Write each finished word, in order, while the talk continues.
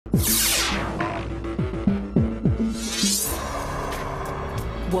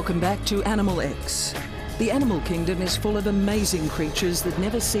Welcome back to Animal X. The animal kingdom is full of amazing creatures that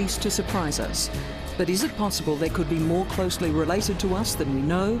never cease to surprise us. But is it possible they could be more closely related to us than we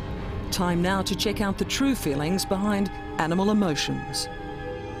know? Time now to check out the true feelings behind animal emotions.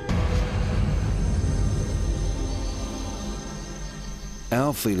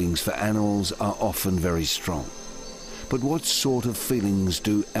 Our feelings for animals are often very strong. But what sort of feelings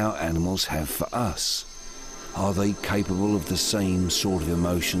do our animals have for us? Are they capable of the same sort of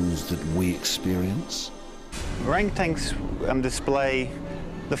emotions that we experience? Orangutans display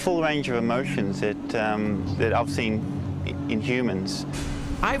the full range of emotions that I've seen in humans.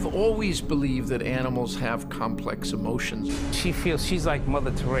 I've always believed that animals have complex emotions. She feels she's like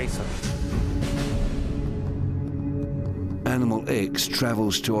Mother Teresa. Animal X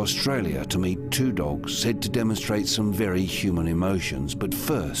travels to Australia to meet two dogs said to demonstrate some very human emotions, but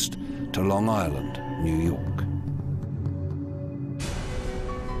first to Long Island, New York.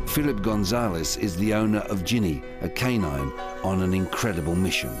 Philip Gonzalez is the owner of Ginny, a canine on an incredible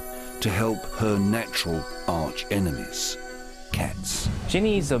mission to help her natural arch enemies, cats.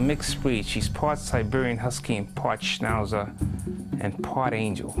 Ginny is a mixed breed. She's part Siberian Husky and part Schnauzer and part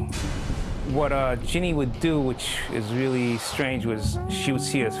Angel. What Ginny would do, which is really strange, was she would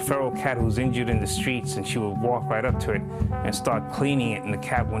see a feral cat who was injured in the streets and she would walk right up to it and start cleaning it, and the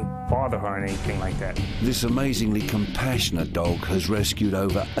cat wouldn't bother her or anything like that. This amazingly compassionate dog has rescued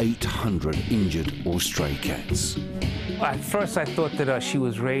over 800 injured or stray cats. At first I thought that she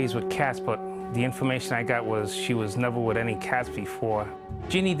was raised with cats, but the information I got was she was never with any cats before.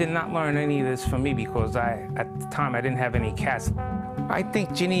 Ginny did not learn any of this from me because at the time I didn't have any cats. I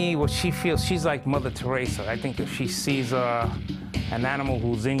think Ginny, what she feels, she's like Mother Teresa. I think if she sees an animal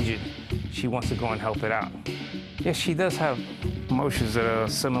who's injured, she wants to go and help it out. Yes, she does have emotions that are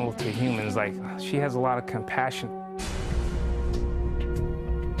similar to humans, like she has a lot of compassion.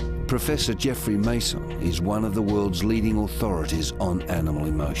 Professor Jeffrey Masson is one of the world's leading authorities on animal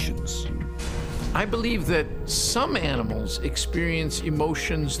emotions. I believe that some animals experience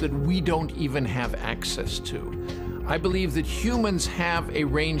emotions that we don't even have access to. I believe that humans have a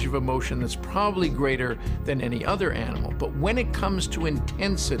range of emotion that's probably greater than any other animal. But when it comes to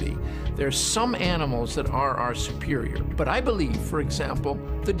intensity, there's some animals that are our superior. But I believe, for example,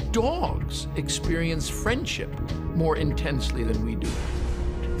 the dogs experience friendship more intensely than we do.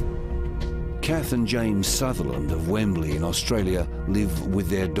 Kath and James Sutherland of Wembley in Australia live with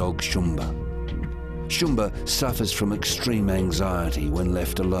their dog Shumba. Shumba suffers from extreme anxiety when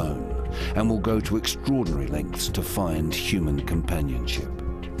left alone and will go to extraordinary lengths to find human companionship.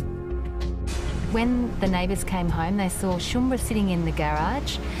 When the neighbours came home, they saw Shumba sitting in the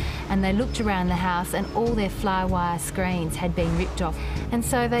garage, and they looked around the house and all their fly wire screens had been ripped off. And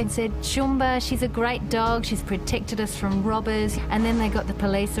so they said, Shumba, she's a great dog, she's protected us from robbers. And then they got the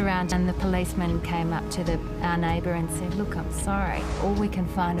police around, and the policeman came up to our neighbour and said, look, I'm sorry, all we can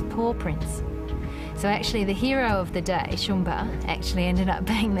find are paw prints. So actually the hero of the day, Shumba, actually ended up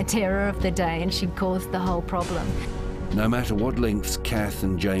being the terror of the day, and she caused the whole problem. No matter what lengths Kath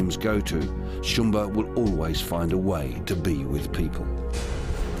and James go to, Shumba will always find a way to be with people.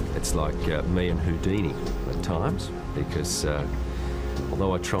 It's like me and Houdini at times, because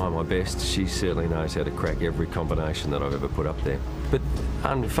although I try my best, she certainly knows how to crack every combination that I've ever put up there. But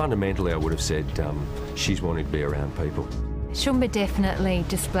fundamentally I would have said she's wanting to be around people. Shumba definitely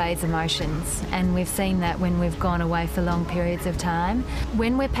displays emotions, and we've seen that when we've gone away for long periods of time.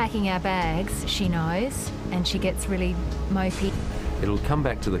 When we're packing our bags, she knows, and she gets really mopey. It'll come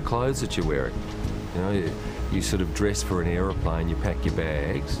back to the clothes that you're wearing. You know, you sort of dress for an aeroplane, you pack your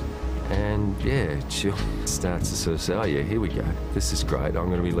bags, and yeah, she'll start to sort of say, oh yeah, here we go, this is great, I'm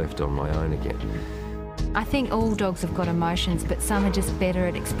going to be left on my own again. I think all dogs have got emotions, but some are just better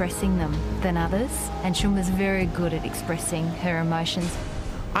at expressing them than others, and Shumba's very good at expressing her emotions.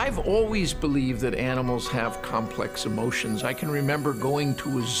 I've always believed that animals have complex emotions. I can remember going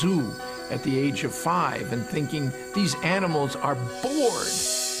to a zoo at the age of 5 and thinking, these animals are bored.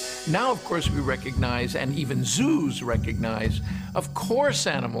 Now, of course, we recognize, and even zoos recognize, of course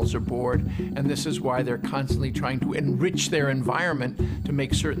animals are bored, and this is why they're constantly trying to enrich their environment to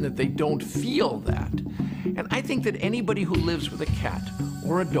make certain that they don't feel that. And I think that anybody who lives with a cat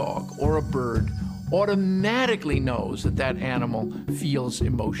or a dog or a bird automatically knows that that animal feels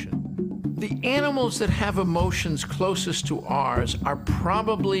emotion. The animals that have emotions closest to ours are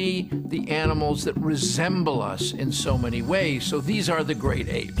probably the animals that resemble us in so many ways. So these are the great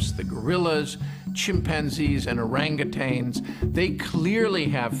apes, the gorillas, chimpanzees, and orangutans. They clearly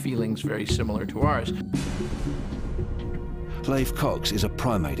have feelings very similar to ours. Leif Cox is a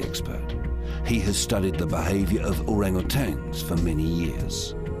primate expert. He has studied the behaviour of orangutans for many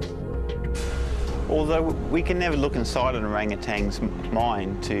years. Although we can never look inside an orangutan's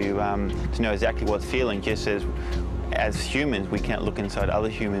mind to know exactly what's feeling, just as humans we can't look inside other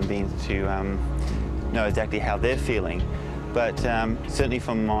human beings to know exactly how they're feeling. But certainly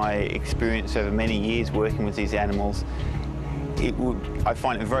from my experience over many years working with these animals, I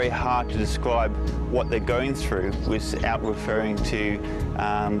find it very hard to describe what they're going through without referring to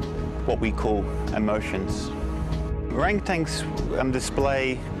what we call emotions. Orangutans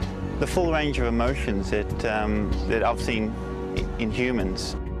display the full range of emotions that I've seen in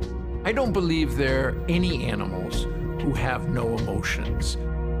humans. I don't believe there are any animals who have no emotions.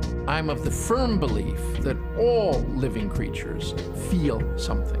 I'm of the firm belief that all living creatures feel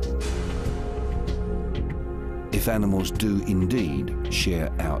something. If animals do indeed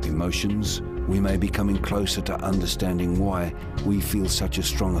share our emotions, we may be coming closer to understanding why we feel such a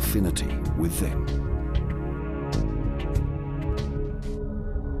strong affinity with them.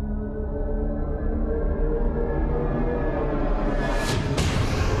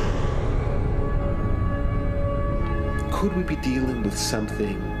 Could we be dealing with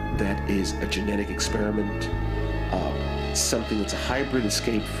something that is a genetic experiment, something that's a hybrid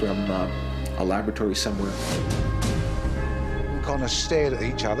escaped from a laboratory somewhere? We kind of stared at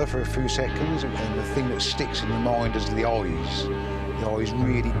each other for a few seconds, and the thing that sticks in the mind is the eyes. The eyes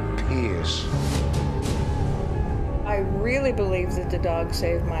really pierce. I really believe that the dog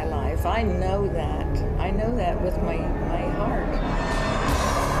saved my life. I know that. I know that with my heart.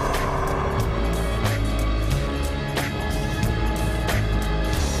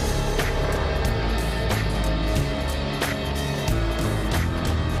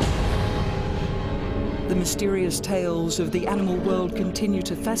 The mysterious tales of the animal world continue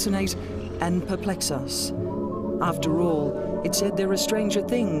to fascinate and perplex us. After all, it's said there are stranger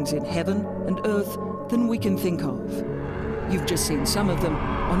things in heaven and earth than we can think of. You've just seen some of them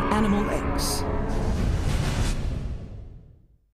on Animal X.